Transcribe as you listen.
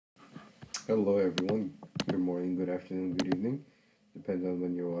Hello, everyone. Good morning, good afternoon, good evening. Depends on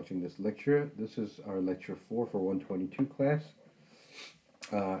when you're watching this lecture. This is our lecture 4 for 122 class.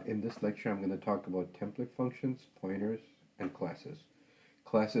 In this lecture, I'm going to talk about template functions, pointers, and classes.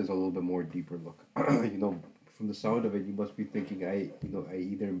 Classes a little bit more deeper look. From the sound of it, you must be thinking I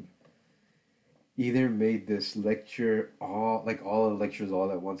either made this lecture all the lectures all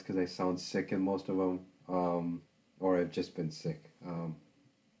at once because I sound sick in most of them, or I've just been sick.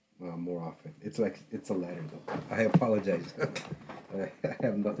 More often. It's a latter though. I apologize. I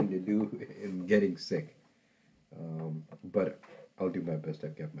have nothing to do in getting sick. But I'll do my best.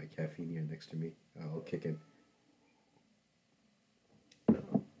 I've got my caffeine here next to me. I'll kick in.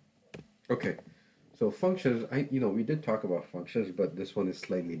 Okay. So functions, we did talk about functions, but this one is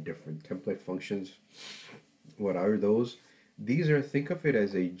slightly different. Template functions, what are those? These are, think of it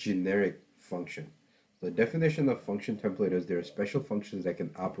as a generic function. The definition of function template is there are special functions that can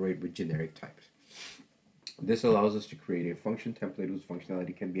operate with generic types. This allows us to create a function template whose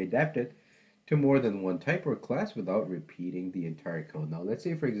functionality can be adapted to more than one type or class without repeating the entire code. Now, let's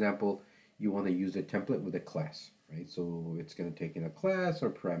say, for example, you want to use a template with a class, right? So it's going to take in a class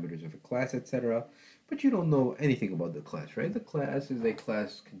or parameters of a class, etc. But you don't know anything about the class, right? The class is a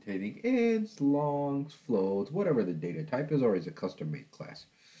class containing ints, longs, floats, whatever the data type is, or is a custom-made class.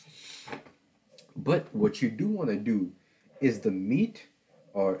 But what you do want to do is the meat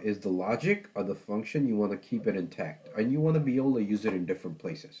or is the logic or the function, you want to keep it intact and you want to be able to use it in different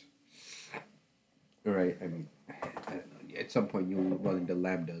places. All right, I mean, I don't know, at some point you'll run into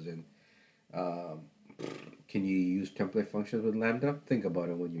lambdas and um, can you use template functions with lambda? Think about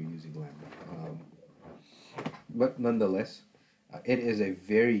it when you're using lambda. But nonetheless, it is a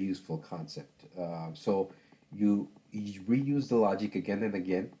very useful concept. So you reuse the logic again and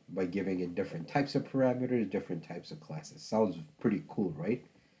again by giving it different types of parameters, different types of classes. Sounds pretty cool, right?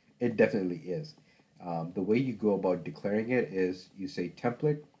 It definitely is. The way you go about declaring it is you say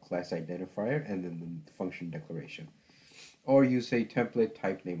template, class identifier, and then the function declaration. Or you say template,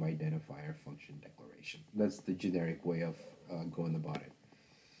 type name identifier, function declaration. That's the generic way of going about it.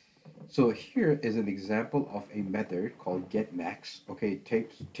 So here is an example of a method called getMax. Okay,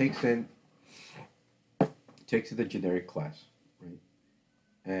 takes the generic class, right?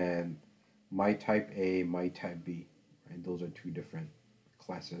 And my type A, my type B, right? Those are two different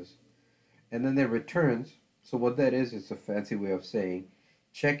classes. And then it returns. So what that is, it's a fancy way of saying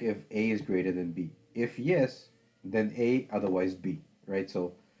check if A is greater than B. If yes, then A, otherwise B, right?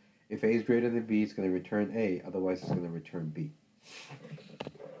 So if A is greater than B, it's going to return A, otherwise it's going to return B.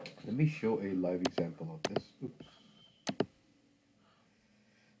 Let me show a live example of this. Oops.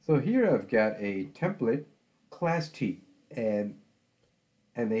 So here I've got a template, class T, and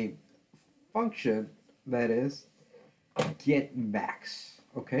a function that is get max.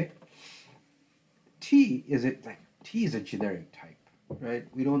 Okay, T is a generic type, right?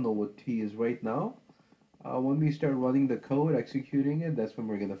 We don't know what T is right now. When we start running the code, executing it, that's when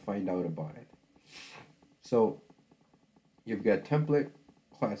we're gonna find out about it. So you've got template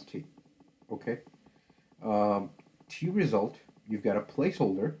class T. Okay, T result. You've got a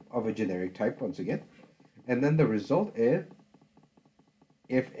placeholder of a generic type once again, and then the result is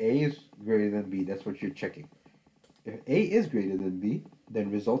if A is greater than B. That's what you're checking. If A is greater than B,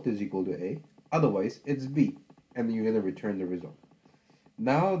 then result is equal to A. Otherwise, it's B, and then you're going to return the result.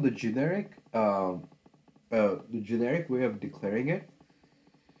 Now, the generic way of declaring it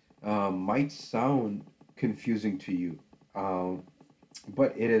might sound confusing to you,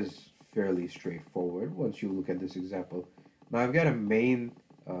 but it is fairly straightforward once you look at this example. Now, I've got a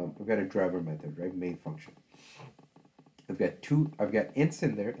driver method, right? Main function. I've got ints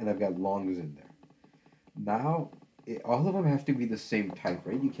in there, and I've got longs in there. Now, all of them have to be the same type,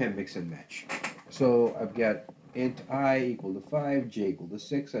 right? You can't mix and match. So I've got int I equal to 5, j equal to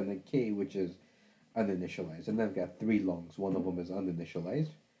 6, and then k, which is uninitialized. And then I've got three longs. One of them is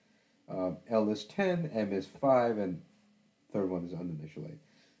uninitialized. L is 10, M is 5, and third one is uninitialized.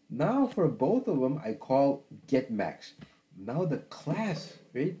 Now for both of them, I call getMax. Now the class,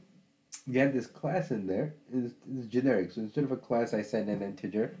 right? You have this class in there is generic. So instead of a class, I send an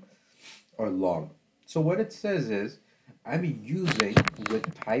integer or long. So what it says is I'm using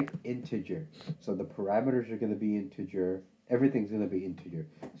with type integer. So the parameters are going to be integer. Everything's going to be integer.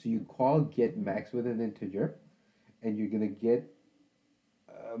 So you call get max with an integer, and you're going to get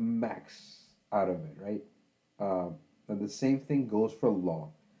max out of it, right? And the same thing goes for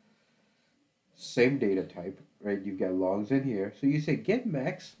long. Same data type, right? You've got longs in here. So you say get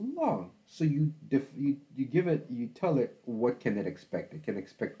max long. So you give it, you tell it what can it expect. It can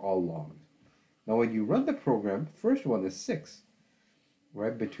expect all longs. Now when you run the program, first one is 6.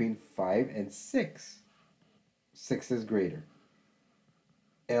 right? Between 5 and 6. 6 is greater.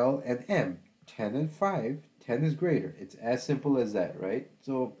 L and M, 10 and 5, 10 is greater. It's as simple as that, right?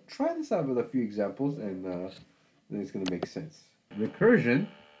 So try this out with a few examples and then it's going to make sense. Recursion,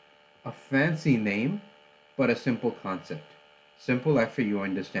 a fancy name, but a simple concept. Simple after you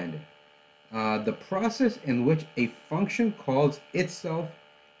understand it. The process in which a function calls itself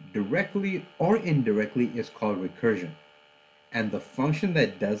directly or indirectly is called recursion. And the function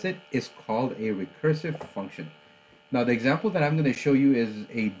that does it is called a recursive function. Now, the example that I'm going to show you is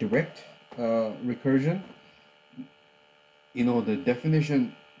a direct recursion. You know, the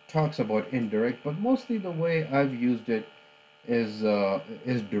definition talks about indirect, but mostly the way I've used it is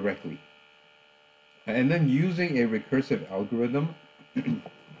directly. And then using a recursive algorithm,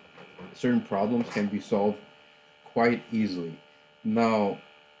 certain problems can be solved quite easily. Now,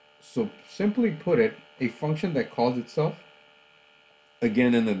 so simply put it, a function that calls itself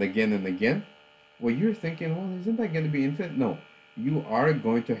again and then again and again, well, you're thinking, well, isn't that going to be infinite? No, you are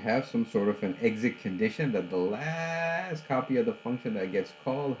going to have some sort of an exit condition that the last copy of the function that gets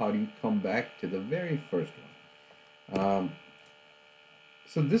called, how do you come back to the very first one?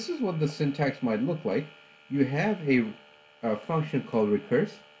 So this is what the syntax might look like. You have a function called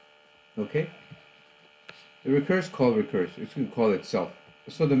recurse, okay? The recurse call recurse. It's going to call itself.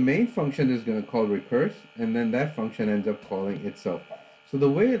 So the main function is going to call recurse, and then that function ends up calling itself. So the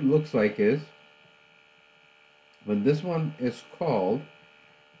way it looks like is, when this one is called,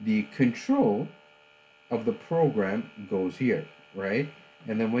 the control of the program goes here, right?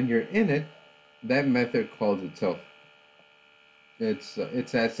 And then when you're in it, that method calls itself. It's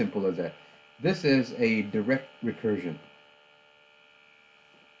as simple as that. This is a direct recursion.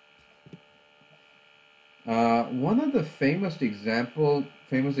 One of the famous example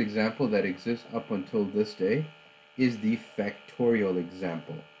that exists up until this day is the factorial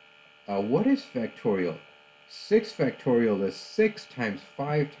example. What is factorial? 6 factorial is 6 times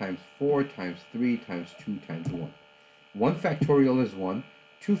 5 times 4 times 3 times 2 times 1. 1 factorial is 1,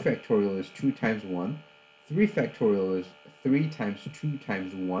 2 factorial is 2 times 1, 3 factorial is 3 times 2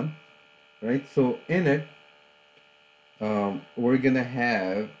 times 1, right? So in it, we're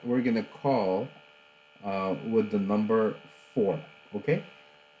gonna call with the number 4, okay?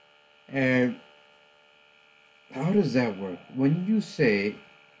 And how does that work? When you say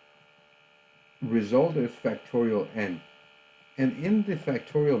result is factorial n, and in the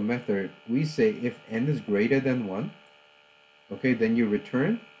factorial method, we say if n is greater than 1, okay, then you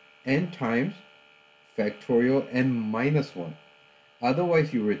return n times factorial n minus 1.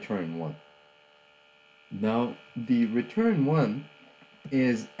 Otherwise, you return 1. Now, the return 1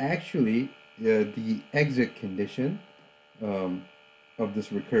 is actually the exit condition of this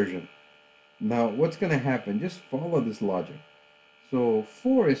recursion. Now, what's going to happen? Just follow this logic. So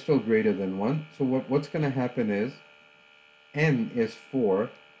 4 is still greater than 1. So what's going to happen is n is 4.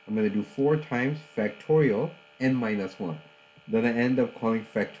 I'm going to do 4 times factorial n minus 1. Then I end up calling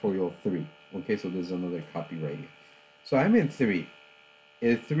factorial 3. Okay, so there's another copy right here. So I'm in 3.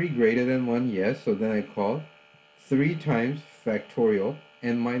 Is 3 greater than 1? Yes. So then I call 3 times factorial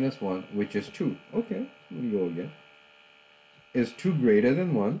n minus 1, which is 2. Okay, let me go again. Is 2 greater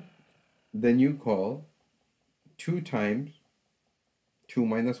than 1? Then you call 2 times 2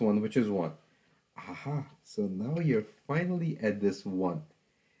 minus 1, which is 1. Aha, so now you're finally at this 1.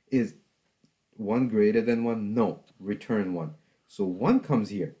 Is 1 greater than 1? No, return 1. So 1 comes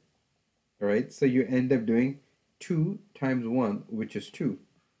here, all right? So you end up doing 2 times 1, which is 2.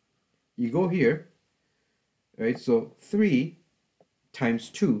 You go here, right? So 3 times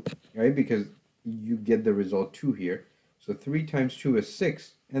 2, right? Because you get the result 2 here. So 3 times 2 is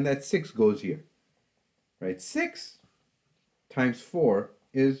 6, and that 6 goes here, right? 6 times 4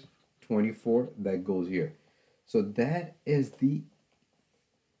 is 24, that goes here. So that is the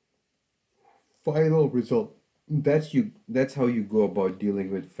final result. That's how you go about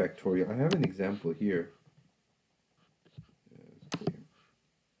dealing with factorial. I have an example here.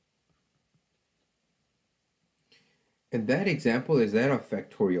 And that example is that of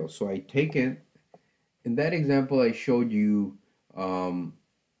factorial. So in that example I showed you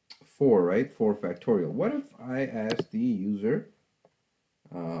 4, right? 4 factorial. What if I ask the user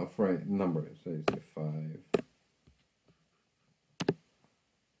for a number? So I say 5.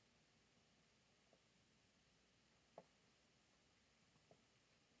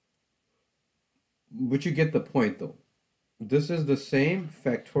 But you get the point though. This is the same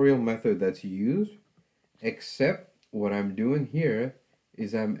factorial method that's used, except what I'm doing here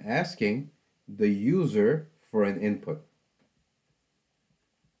is I'm asking the user for an input.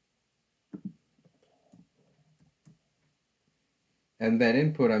 And that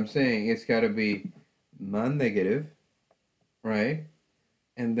input, I'm saying it's got to be non-negative, right?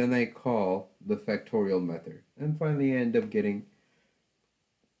 And then I call the factorial method. And finally, I end up getting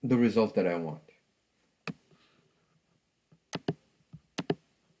the result that I want.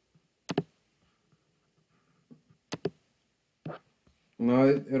 Now,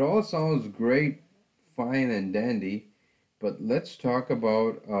 it all sounds great, fine, and dandy, but let's talk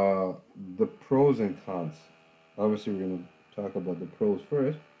about the pros and cons. Obviously, we're going to talk about the pros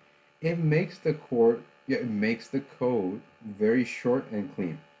first. It makes the code, yeah, it makes the code very short and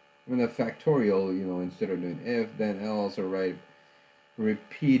clean. I mean, a factorial, instead of doing if, then else, or right,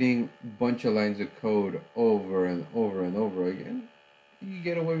 repeating bunch of lines of code over and over and over again, you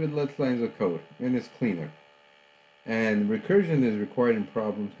get away with less lines of code, and it's cleaner. And recursion is required in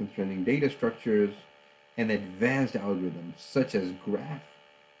problems concerning data structures and advanced algorithms such as graph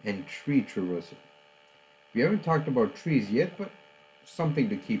and tree traversal. We haven't talked about trees yet, but something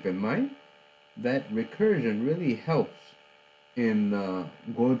to keep in mind that recursion really helps in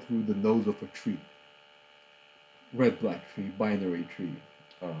going through the nose of a tree. Red, black tree, binary tree,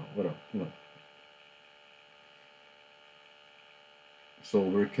 what else? So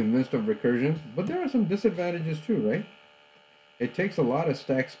we're convinced of recursion, but there are some disadvantages too, right? It takes a lot of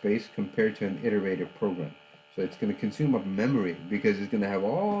stack space compared to an iterative program. So it's going to consume up memory because it's going to have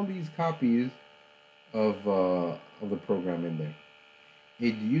all these copies of the program in there.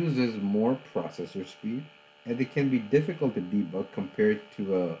 It uses more processor speed, and it can be difficult to debug compared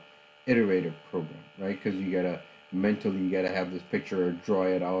to a iterative program, right? Because you gotta have this picture or draw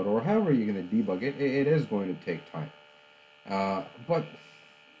it out, or however you're gonna debug it. It is going to take time. But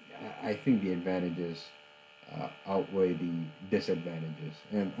I think the advantages outweigh the disadvantages.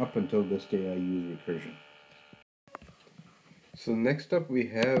 And up until this day, I use recursion. So next up, we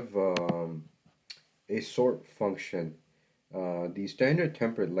have a sort function. The standard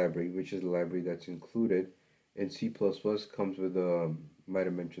template library, which is a library that's included in C++, comes with, might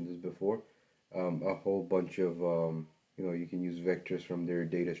have mentioned this before, a whole bunch of, you can use vectors from there,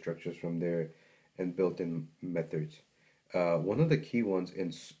 data structures from there, and built-in methods. One of the key ones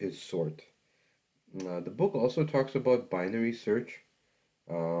is sort. The book also talks about binary search.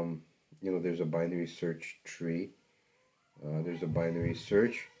 Um, there's a binary search tree. There's a binary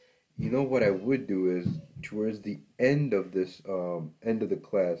search. What I would do is towards the end of this end of the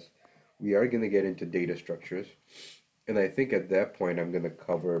class, we are going to get into data structures, and I think at that point I'm going to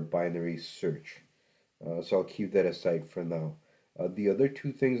cover binary search. So I'll keep that aside for now. The other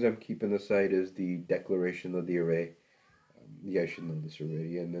two things I'm keeping aside is the declaration of the array. Yeah, I should know this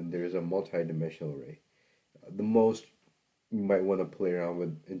already. And then there's a multi-dimensional array. The most you might want to play around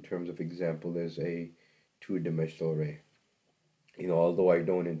with in terms of example is a two-dimensional array. Although I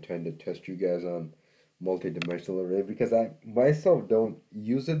don't intend to test you guys on multi-dimensional array because I myself don't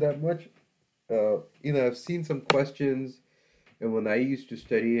use it that much. I've seen some questions and when I used to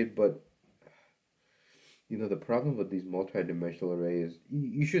study it, but the problem with these multi-dimensional arrays,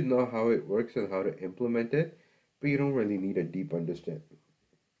 you should know how it works and how to implement it, but you don't really need a deep understanding.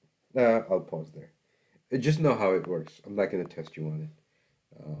 I'll pause there. Just know how it works. I'm not going to test you on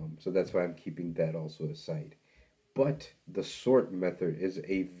it. So that's why I'm keeping that also aside. But the sort method is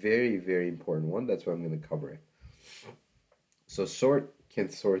a very, very important one. That's why I'm going to cover it. So sort can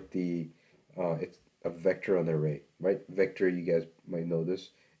sort it's a vector on the array, right? Vector, you guys might know this.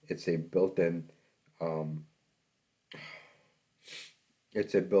 It's a built-in, um,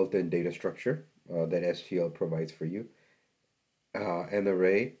 it's a built-in data structure that STL provides for you. An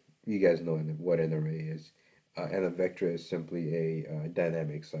array, you guys know what an array is. And a vector is simply a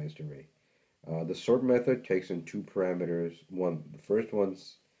dynamic sized array. The sort method takes in two parameters. The first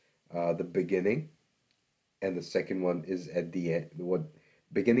one's the beginning, and the second one is at the end. What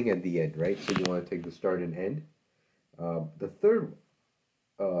beginning and the end, right? So you want to take the start and end. The third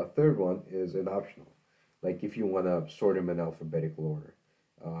one is an optional, like if you want to sort them in alphabetical order.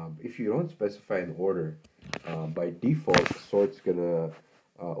 If you don't specify an order, by default, sort's gonna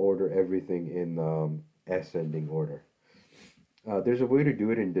order everything in ascending order. There's a way to do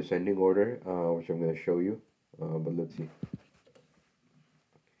it in descending order, which I'm going to show you, but let's see.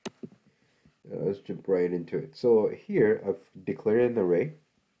 Let's jump right into it. So here I've declared an array,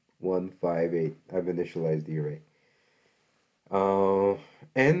 1, 5, 8. I've initialized the array.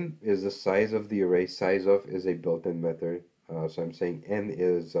 N is the size of the array. Size of is a built-in method. So I'm saying N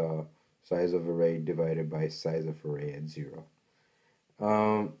is size of array divided by size of array at 0.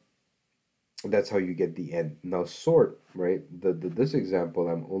 That's how you get the N. Now sort, right? This example,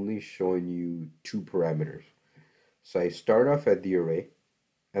 I'm only showing you two parameters. So I start off at the array,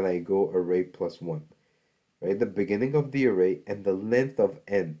 and I go array plus 1. right? The beginning of the array and the length of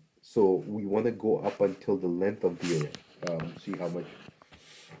n. So we want to go up until the length of the array. See how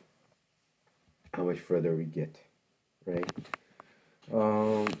much further we get, right?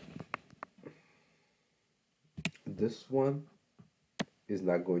 Um, this one is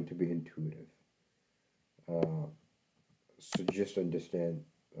not going to be intuitive. Uh, so just understand,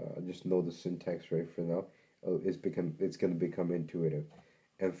 just know the syntax right for now. It's going to become intuitive,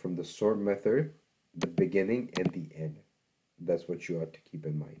 and from the sort method, the beginning and the end. That's what you ought to keep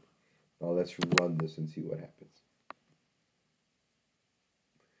in mind. Now let's run this and see what happens.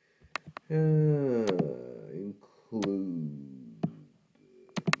 Include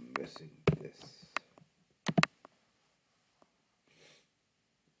missing this.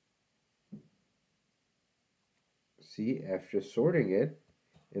 See, after sorting it,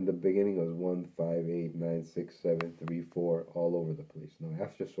 in the beginning it was 1, 5, 8, 9, 6, 7, 3, 4, all over the place. Now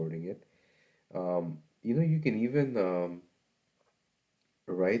after sorting it, you can even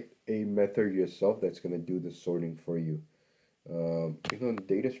write a method yourself that's going to do the sorting for you. In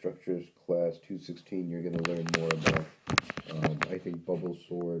data structures class 216, you're going to learn more about, I think, bubble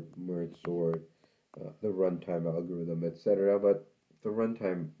sort, merge sort, the runtime algorithm, etc. But the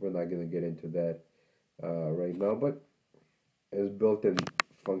runtime, we're not going to get into that right now. But as built-in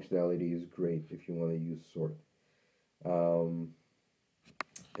functionality is great if you want to use sort. Um,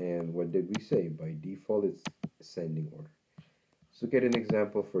 and what did we say? By default, it's ascending order. So get an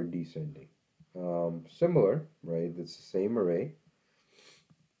example for descending. Similar, right? It's the same array.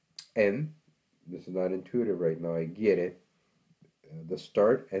 And this is not intuitive right now, I get it. The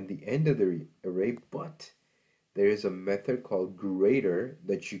start and the end of the array, but there is a method called greater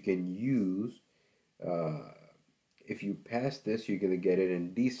that you can use. If you pass this, you're going to get it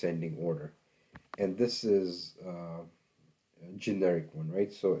in descending order. And this is a generic one,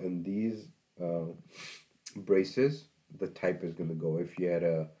 right? So in these braces, the type is going to go. If you had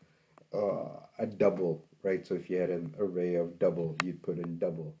a double, right? So if you had an array of double, you'd put in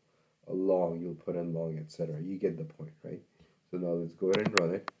double. A long, you'll put in long, etc. You get the point, right? So now let's go ahead and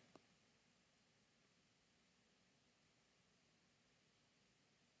run it.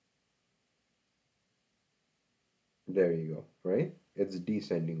 There you go, right? It's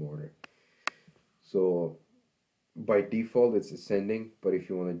descending order. So by default, it's ascending, but if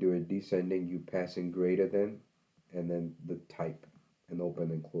you want to do it descending, you pass in greater than, and then the type, and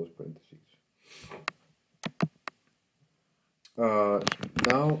open and close parentheses. Uh,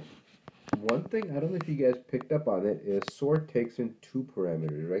 Now, one thing, I don't know if you guys picked up on it, is sort takes in two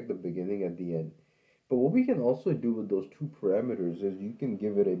parameters, right? The beginning and the end. But what we can also do with those two parameters is you can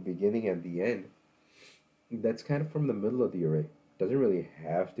give it a beginning and the end. That's kind of from the middle of the array. Doesn't really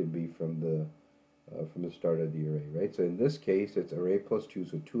have to be from the start of the array, right? So in this case, it's array plus 2,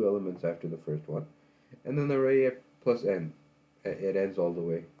 so 2 elements after the first one. And then array plus n. It ends all the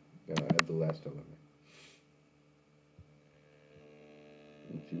way at the last element.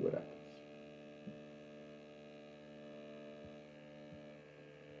 Let's see what happens.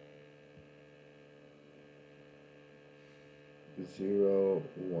 0,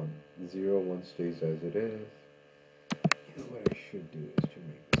 1. 0, 1 stays as it is. You know what I should do is to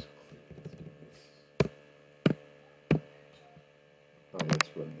make this clear. Let's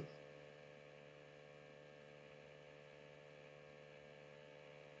run this.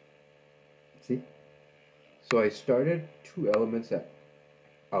 See? So I started 2 elements out.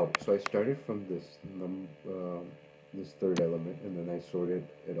 So I started from this third element, and then I sorted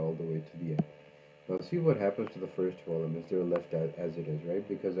it all the way to the end. Now see what happens to the first 2 elements. They're left as it is, right?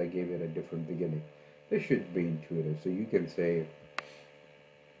 Because I gave it a different beginning. This should be intuitive. So you can say,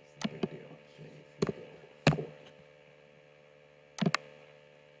 big deal. Say if you go 4.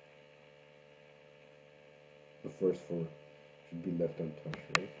 The first 4 should be left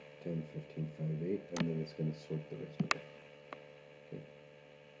untouched, right? 10, 15, 5, 8, and then it's going to sort the rest of it. Okay.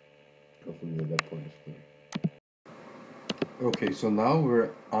 Hopefully that point is clear. Okay, so now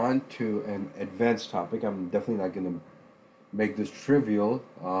we're on to an advanced topic. I'm definitely not going to make this trivial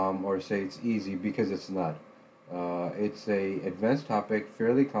or say it's easy because it's not. It's a advanced topic,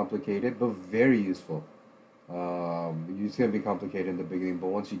 fairly complicated, but very useful. It's going to be complicated in the beginning, but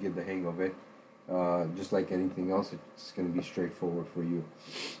once you get the hang of it, just like anything else, it's going to be straightforward for you.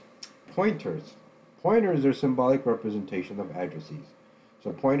 Pointers. Pointers are symbolic representation of addresses.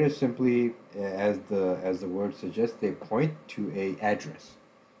 So pointers simply, as the word suggests, they point to a address.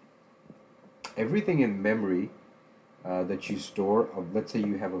 Everything in memory that you store, let's say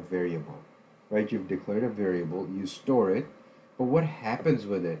you have a variable, right? You've declared a variable, you store it, but what happens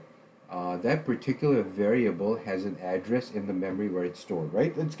with it? That particular variable has an address in the memory where it's stored,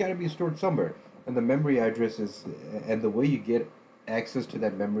 right? It's got to be stored somewhere. And the memory address is, and the way you get access to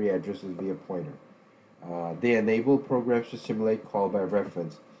that memory address is via pointer. They enable programs to simulate call by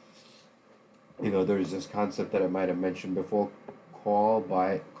reference. There's this concept that I might have mentioned before, call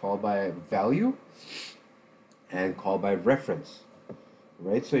by value and call by reference,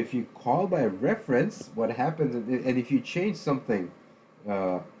 right? So if you call by reference, what happens, and if you change something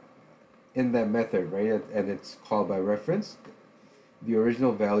uh, in that method, right, and it's called by reference, the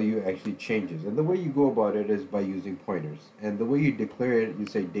original value actually changes. And the way you go about it is by using pointers. And the way you declare it, you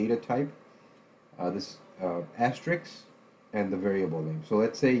say data type, this asterisk, and the variable name. So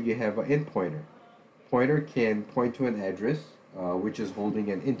let's say you have an int pointer. Pointer can point to an address, which is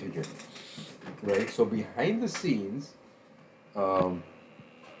holding an integer, right? So behind the scenes, um,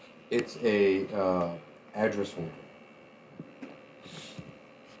 it's a address holder.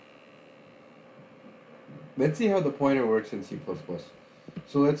 Let's see how the pointer works in C++.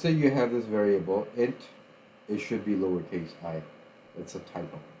 So let's say you have this variable, int, it should be lowercase I. That's a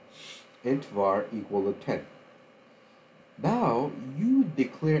typo. Int var equal to 10. Now you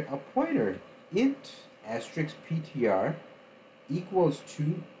declare a pointer, int asterisk ptr equals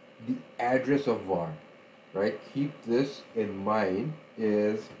to the address of var, right? Keep this in mind,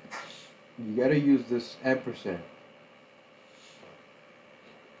 is you gotta use this ampersand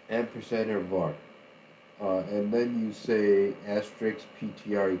or var. And then you say asterisk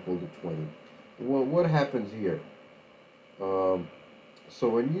ptr equal to 20. Well, what happens here? So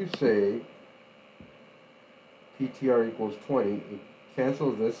when you say ptr equals 20, it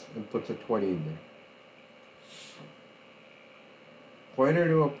cancels this and puts a 20 in there. Pointer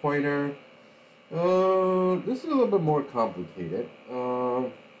to a pointer. This is a little bit more complicated.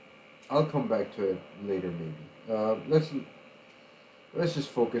 I'll come back to it later, maybe. Let's just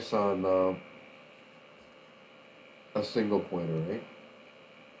focus on a single pointer, right?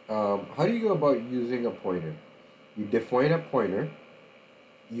 How do you go about using a pointer? You define a pointer.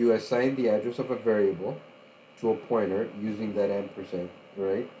 You assign the address of a variable to a pointer using that ampersand,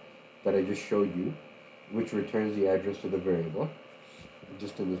 right? That I just showed you, which returns the address to the variable,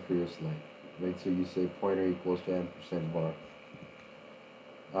 just in this previous line, right? So you say pointer equals to ampersand var.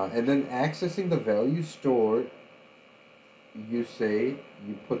 And then accessing the value stored, you say,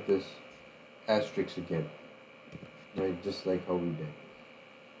 you put this asterisk again, right? Just like how we did.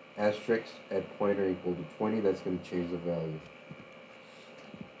 Asterisk at pointer equal to 20, that's going to change the value.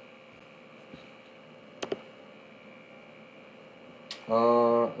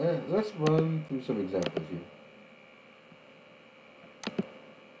 Let's run through some examples here.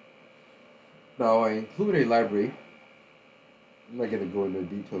 Now I include a library. I'm not going to go into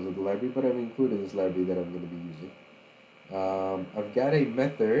details of the library, but I've included this library that I'm going to be using. I've got a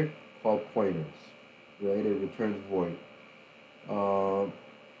method called pointers, right? It returns void. Of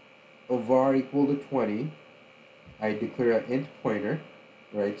var equal to 20, I declare an int pointer,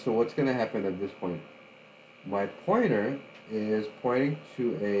 right? So what's going to happen at this point? My pointer is pointing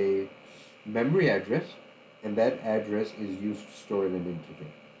to a memory address, and that address is used to store in an integer.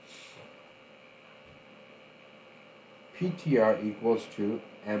 ptr equals to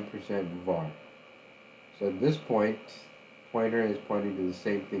ampersand var. So at this point, pointer is pointing to the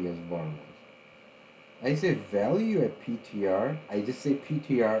same thing as var was. I say value at ptr, I just say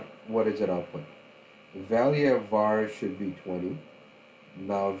ptr, what is it output? The value of var should be 20.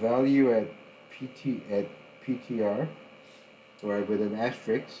 Now value at ptr, right, with an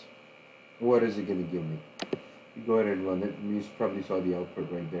asterisk, what is it going to give me? You go ahead and run it, and you probably saw the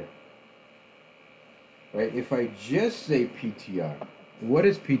output right there. Right, if I just say ptr, what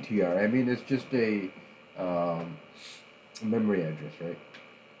is ptr? I mean, it's just a memory address, right?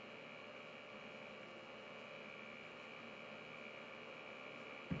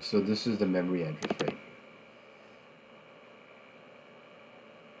 So this is the memory address, right?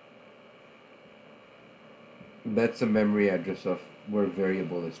 That's the memory address of where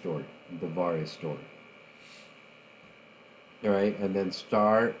variable is stored, the var is stored. Alright, and then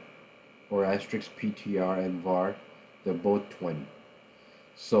star or asterisk ptr and var, they're both 20.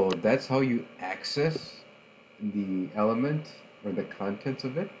 So that's how you access the element or the contents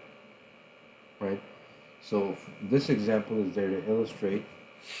of it, right? So this example is there to illustrate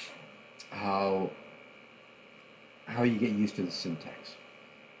how you get used to the syntax.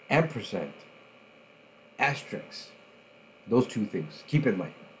 Ampersand, asterisk, those two things, keep in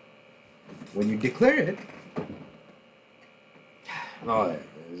mind. When you declare it, let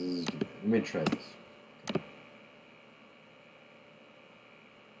me try this.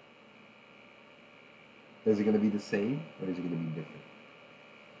 Is it going to be the same or is it going to be different?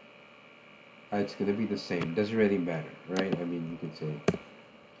 It's going to be the same. Doesn't really matter, right? I mean, you could say,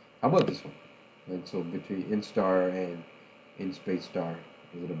 how about this one? And so between in star and in space star,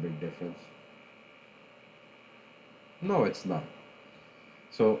 is it a big difference? No, it's not.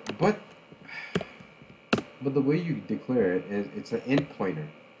 So, but the way you declare it is it's an int pointer,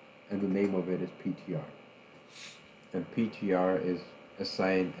 and the name of it is PTR. And PTR is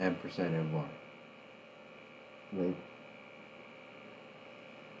assign ampersand var. Right.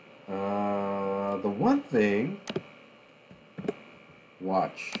 The one thing,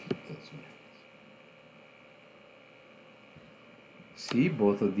 watch this. See,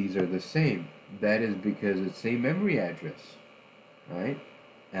 both of these are the same. That is because it's same memory address, right?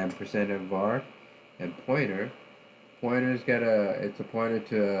 Ampersand and var, and pointer. Pointer's got it's a pointer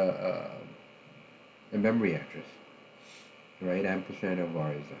to a memory address, right? Ampersand and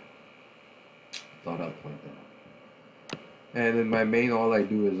var is that. Thought I'd point that out. And in my main, all I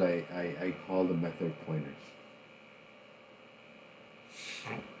do is I call the method pointers.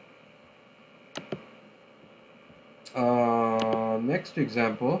 Next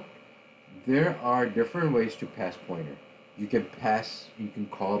example, there are different ways to pass pointer. You can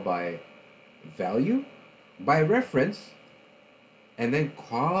call by value, by reference, and then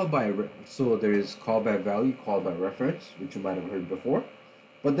call by, so there is call by value, call by reference, which you might have heard before.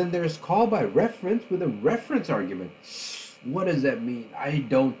 But then there's call by reference with a reference argument. What does that mean? I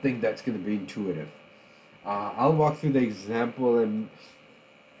don't think that's going to be intuitive. I'll walk through the example, and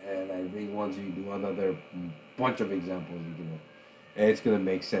I think once you do another bunch of examples, it's going to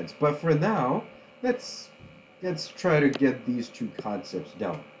make sense. But for now, let's try to get these two concepts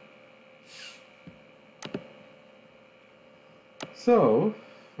down. So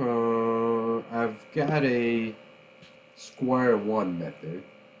I've got a square one method.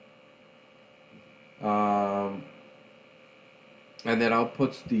 And that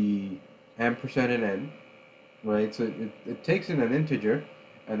outputs the ampersand and n, right? So it takes in an integer,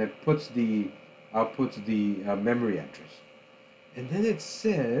 and it outputs the memory address, and then it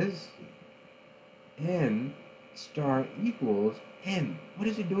says n star equals n. What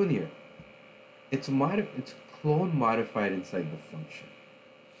is it doing here? It's clone modified inside the function,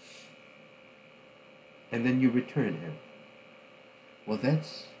 and then you return n. Well,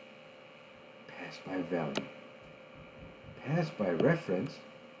 that's passed by value. Passed by reference,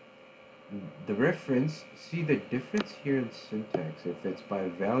 the reference, see the difference here in syntax. If it's by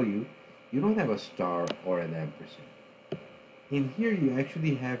value, you don't have a star or an ampersand. In here, you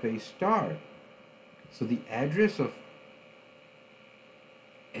actually have a star. So the address of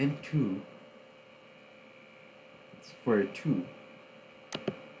n2 square 2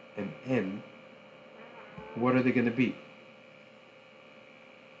 and n, what are they going to be?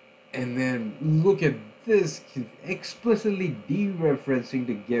 And then look at this, explicitly dereferencing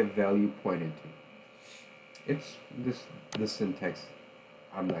the get value pointed to. It's this syntax,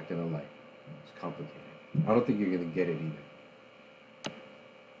 I'm not gonna lie, it's complicated. I don't think you're gonna get it either.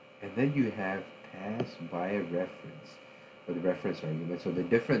 And then you have pass by a reference, or the reference argument. So the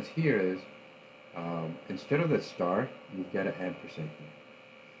difference here is, instead of the star, you've got an ampersand here.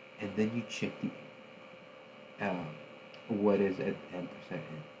 And then you check the, what is an ampersand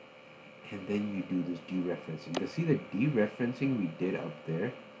in. And then you do this dereferencing. You see the dereferencing we did up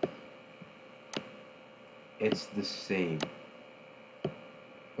there? It's the same.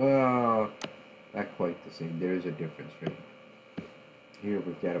 Well, not quite the same. There is a difference, right? Here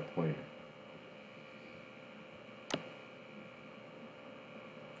we've got a pointer.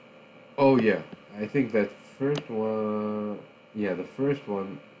 Oh yeah, I think that first one, yeah, the first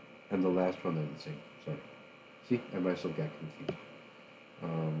one and the last one are the same. Sorry. See, I myself got confused.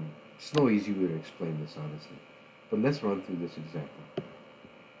 It's no easy way to explain this, honestly. But let's run through this example.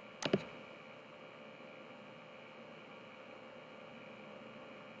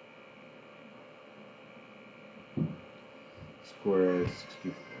 Square is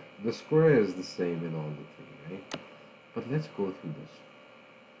 64. The square is the same in all the three, right? But let's go through this.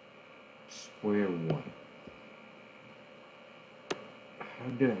 Square 1. How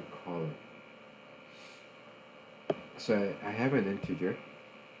did I call it? So I have an integer,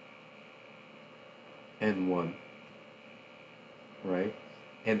 n1, right?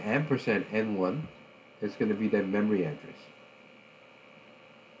 And ampersand n1 is going to be the memory address.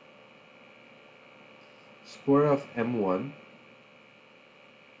 Square of m1,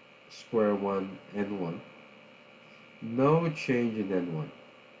 square 1, n1. No change in n1.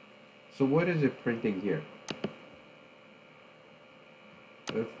 So what is it printing here?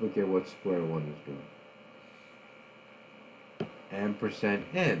 Let's look at what square 1 is doing. Ampersand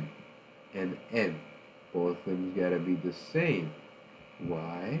n and n. Both of them gotta be the same.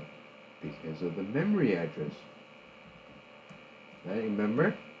 Why? Because of the memory address. Right,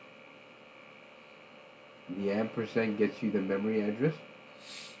 remember? The ampersand gets you the memory address.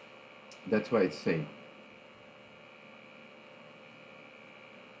 That's why it's same.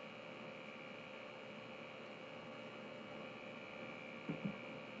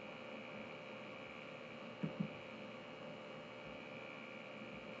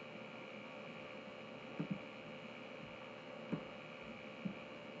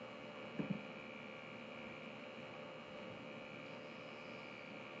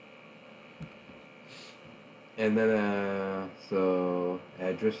 And then, so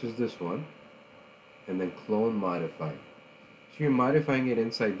address is this one, and then clone modify. So you're modifying it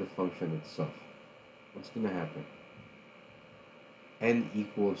inside the function itself. What's going to happen? N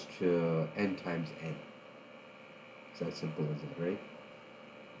equals to n times n. It's as simple as that, right?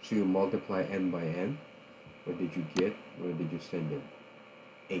 So you multiply n by n. What did you get? What did you send in?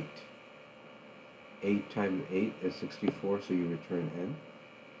 8. 8 times 8 is 64, so you return n.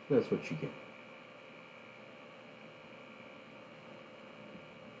 So that's what you get.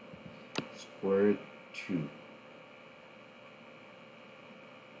 Square root 2.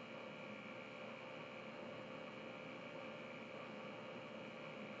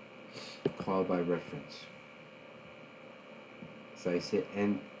 Call by reference. So I say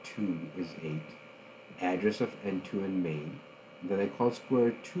n2 is 8. Address of n2 in main. Then I call square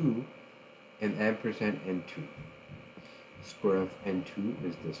root 2 and ampersand n2. Square of n2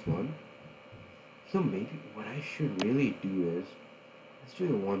 is this one. So maybe what I should really do is, let's do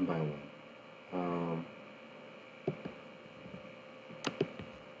it one by one.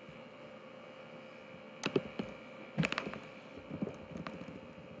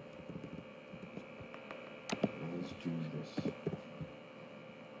 Let's do this.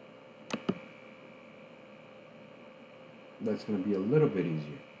 That's going to be a little bit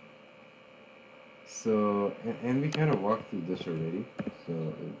easier. So, and we kind of walked through this already. So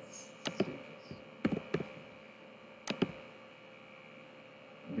let's do this.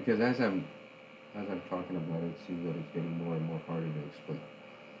 Because as I'm talking about it, it seems that it's getting more and more harder to explain.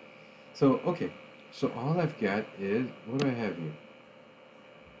 So, okay. So all I've got is, what do I have here?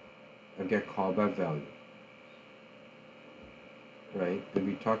 I've got call by value. Right? And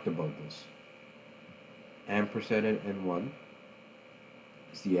we talked about this. Ampersand at n1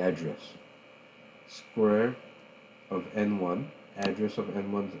 is the address. Square of n1, address of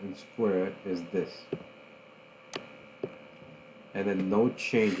n1 and square is this. And then no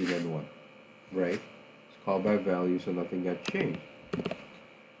change in n1, right? It's called by value, so nothing got changed.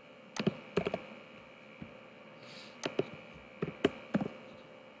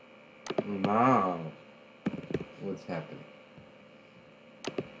 Now, what's happening?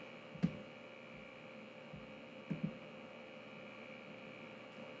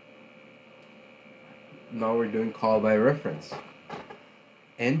 Now we're doing call by reference.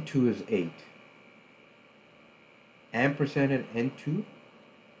 N2 is 8. Ampersand at N2.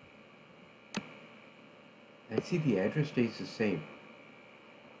 And see the address stays the same.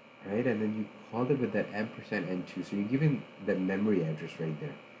 Right? And then you called it with that ampersand N2. So you're giving the memory address right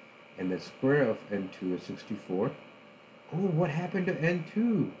there. And the square of N2 is 64. Oh, what happened to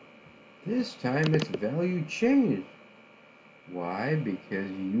N2? This time its value changed. Why? Because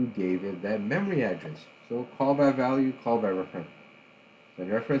you gave it that memory address. So call by value, call by reference. So in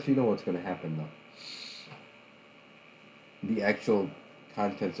reference, you know what's going to happen now. The actual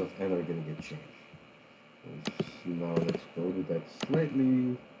contents of n are going to get changed. Now let's go to that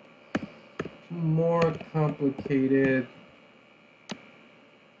slightly more complicated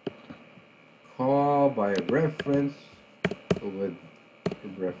call by reference with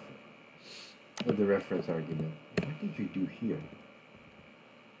the reference argument. What did you do here?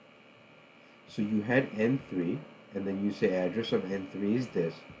 So you had n3, and then you say address of n3 is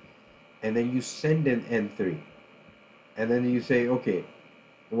this, and then you send in n3, and then you say, okay,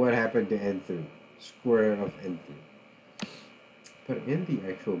 what happened to n3? Square of n3. But in the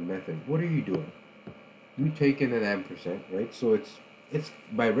actual method, what are you doing? You take in an ampersand, right? So it's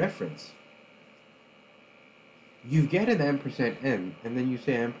by reference. You get an ampersand n, and then you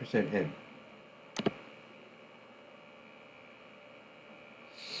say ampersand n.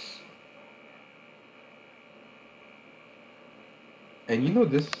 And you know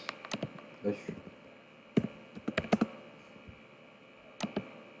this, n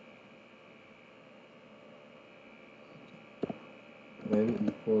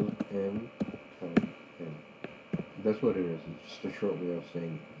equals n times n. That's what it is. It's just a short way of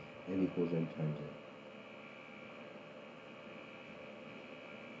saying n equals n times n.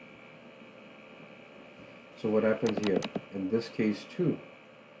 So what happens here? In this case too,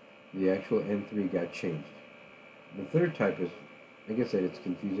 the actual n3 got changed. The third type is, like I said, it's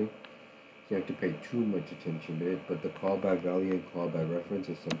confusing. You have to pay too much attention to it, but the call by value and call by reference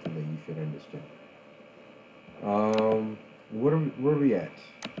is something that you should understand. Where are we at?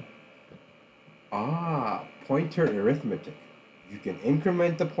 Pointer arithmetic. You can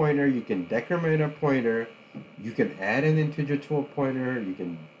increment the pointer, you can decrement a pointer, you can add an integer to a pointer, you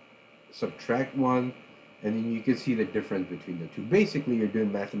can subtract one, and then you can see the difference between the two. Basically, you're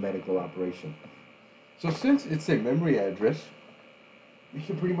doing mathematical operation. So since it's a memory address, you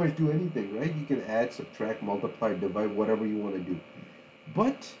can pretty much do anything, right? You can add, subtract, multiply, divide, whatever you want to do.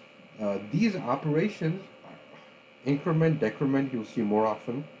 But these operations, increment, decrement, you'll see more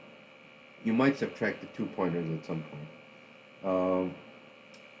often. You might subtract the two pointers at some point.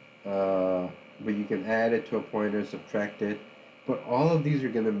 But you can add it to a pointer, subtract it. But all of these are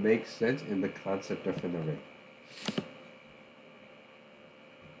going to make sense in the concept of an array.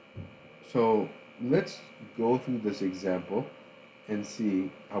 So let's go through this example and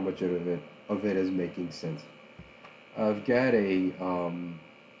see how much of it is making sense. I've got an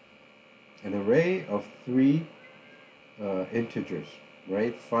array of three integers,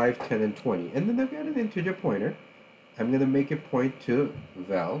 right? 5, 10, and 20. And then I've got an integer pointer. I'm going to make it point to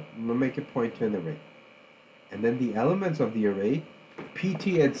val. I'm going to make it point to an array. And then the elements of the array,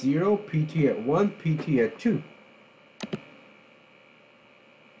 pt at 0, pt at 1, pt at 2.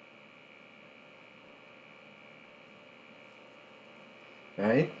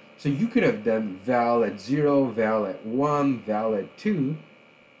 Right? So you could have done val at 0, val at 1, val at 2.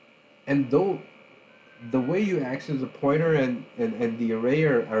 And though the way you access the pointer and the array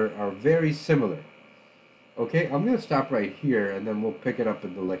are very similar. Okay, I'm going to stop right here and then we'll pick it up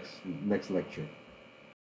in the next lecture.